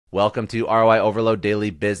Welcome to ROI Overload Daily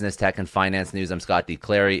Business, Tech, and Finance News. I'm Scott D.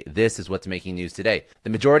 Clary. This is what's making news today. The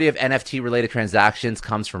majority of NFT-related transactions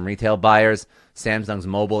comes from retail buyers. Samsung's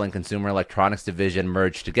mobile and consumer electronics division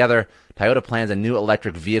merged together. Toyota plans a new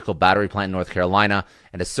electric vehicle battery plant in North Carolina.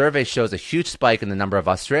 And a survey shows a huge spike in the number of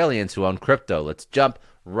Australians who own crypto. Let's jump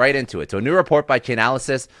right into it. So a new report by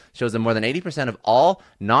Chainalysis shows that more than 80% of all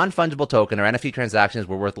non-fungible token or NFT transactions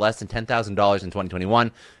were worth less than $10,000 in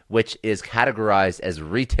 2021, which is categorized as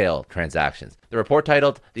retail transactions. The report,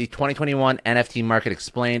 titled "The 2021 NFT Market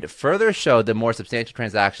Explained," further showed that more substantial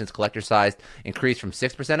transactions, collector-sized, increased from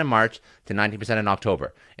 6% in March to 19% in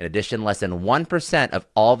October. In addition, less than 1% of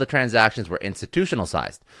all the transactions were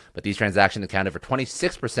institutional-sized, but these transactions accounted for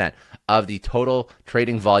 26% of the total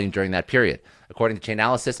trading volume during that period. According to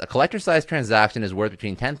Chainalysis, a collector-sized transaction is worth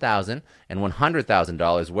between $10,000 and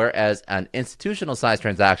 $100,000, whereas an institutional-sized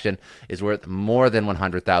transaction is worth more than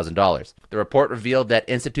 $100,000. The report revealed that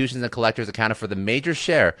institutions and collectors accounted for the major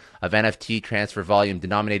share of NFT transfer volume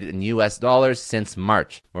denominated in US dollars since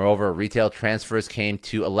March. Moreover, retail transfers came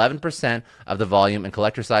to 11% of the volume, and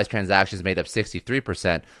collector-sized transactions made up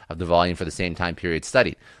 63% of the volume for the same time period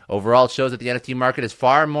studied. Overall, it shows that the NFT market is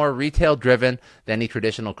far more retail-driven than the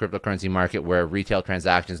traditional cryptocurrency market, where retail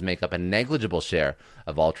transactions make up a negligible share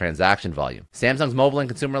of all transaction volume. Samsung's mobile and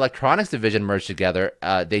consumer electronics division merged together.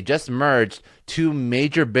 They just merged two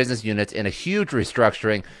major business units in a huge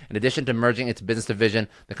restructuring. In addition to merging its business division,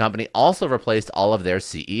 the company also replaced all of their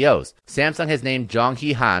CEOs. Samsung has named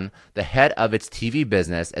Jong-hee Han, the head of its TV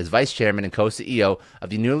business, as vice chairman and co-CEO of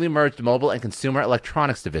the newly merged mobile and consumer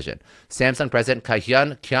electronics division. Samsung President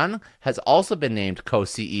Kaihyun Kyun has also been named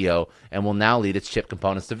co-CEO and will now lead its chip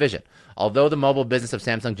components division. Although the mobile business of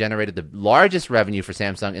Samsung generated the largest revenue for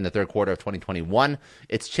Samsung in the third quarter of 2021,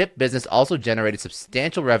 its chip business also generated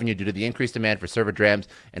substantial revenue due to the increased demand for server DRAMs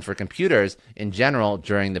and for computers in general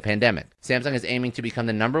during the pandemic. Samsung is aiming to become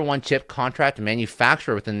the number one chip contract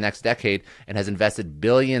manufacturer within the next decade and has invested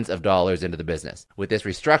billions of dollars into the business. With this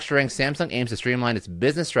restructuring, Samsung aims to streamline its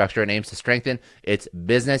business structure and aims to strengthen its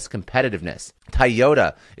business competitiveness.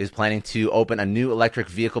 Toyota is planning to open a new electric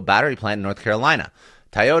vehicle battery plant in North Carolina.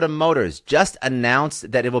 Toyota Motors just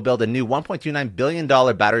announced that it will build a new $1.29 billion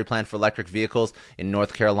battery plant for electric vehicles in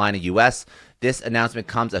North Carolina, U.S. This announcement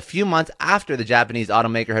comes a few months after the Japanese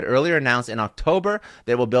automaker had earlier announced in October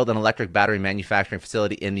that it will build an electric battery manufacturing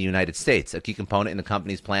facility in the United States, a key component in the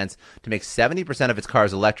company's plans to make 70% of its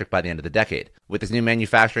cars electric by the end of the decade. With this new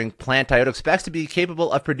manufacturing plant, Toyota expects to be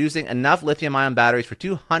capable of producing enough lithium-ion batteries for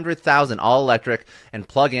 200,000 all-electric and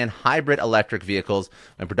plug-in hybrid electric vehicles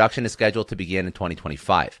when production is scheduled to begin in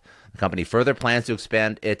 2025. The company further plans to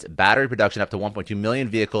expand its battery production up to 1.2 million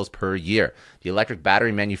vehicles per year. The electric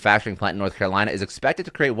battery manufacturing plant in North Carolina is expected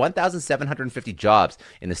to create 1,750 jobs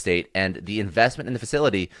in the state, and the investment in the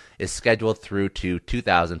facility is scheduled through to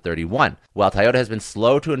 2031. While Toyota has been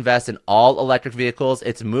slow to invest in all electric vehicles,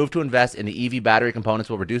 its move to invest in the EV battery components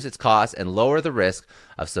will reduce its costs and lower the risk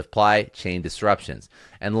of supply chain disruptions.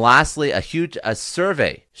 And lastly, a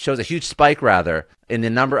survey shows a huge spike, in the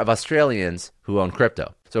number of Australians who own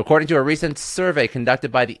crypto. So according to a recent survey conducted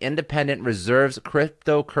by the Independent Reserves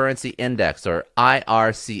Cryptocurrency Index, or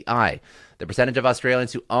IRCI, the percentage of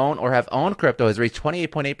Australians who own or have owned crypto has reached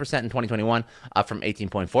 28.8% in 2021, up from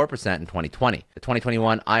 18.4% in 2020. The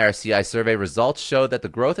 2021 IRCI survey results show that the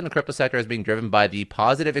growth in the crypto sector is being driven by the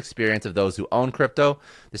positive experience of those who own crypto.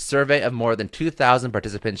 The survey of more than 2,000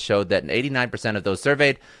 participants showed that 89% of those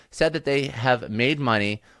surveyed said that they have made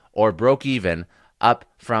money or broke even, up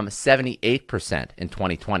from 78% in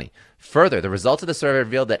 2020. Further, the results of the survey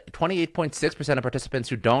revealed that 28.6% of participants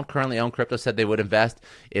who don't currently own crypto said they would invest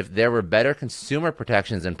if there were better consumer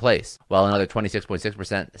protections in place, while another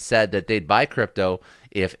 26.6% said that they'd buy crypto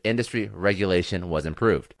if industry regulation was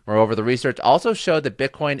improved. Moreover, the research also showed that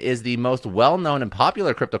Bitcoin is the most well-known and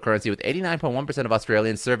popular cryptocurrency, with 89.1% of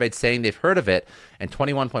Australians surveyed saying they've heard of it and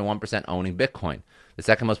 21.1% owning Bitcoin. The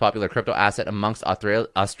second most popular crypto asset amongst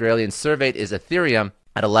Australians surveyed is Ethereum,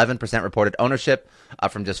 at 11% reported ownership,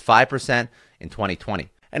 up from just 5% in 2020.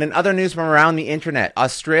 And in other news from around the internet,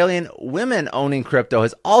 Australian women owning crypto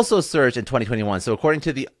has also surged in 2021. So according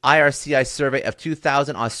to the IRCI survey of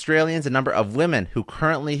 2,000 Australians, the number of women who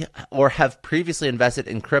currently or have previously invested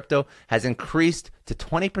in crypto has increased to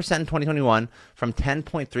 20% in 2021 from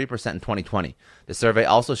 10.3% in 2020. The survey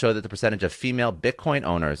also showed that the percentage of female Bitcoin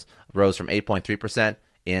owners rose from 8.3%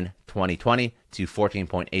 in 2020 to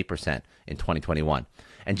 14.8% in 2021.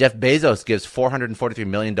 And Jeff Bezos gives $443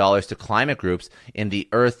 million to climate groups in the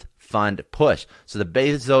Earth Fund push. So the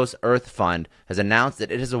Bezos Earth Fund has announced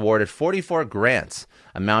that it has awarded 44 grants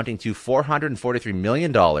amounting to $443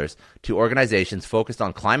 million to organizations focused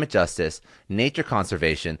on climate justice, nature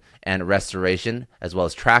conservation, and restoration, as well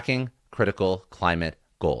as tracking critical climate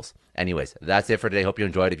goals. Anyways, that's it for today. Hope you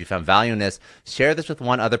enjoyed. If you found value in this, share this with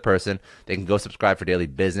one other person. They can go subscribe for daily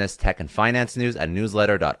business, tech, and finance news at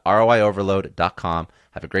newsletter.roioverload.com.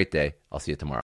 Have a great day. I'll see you tomorrow.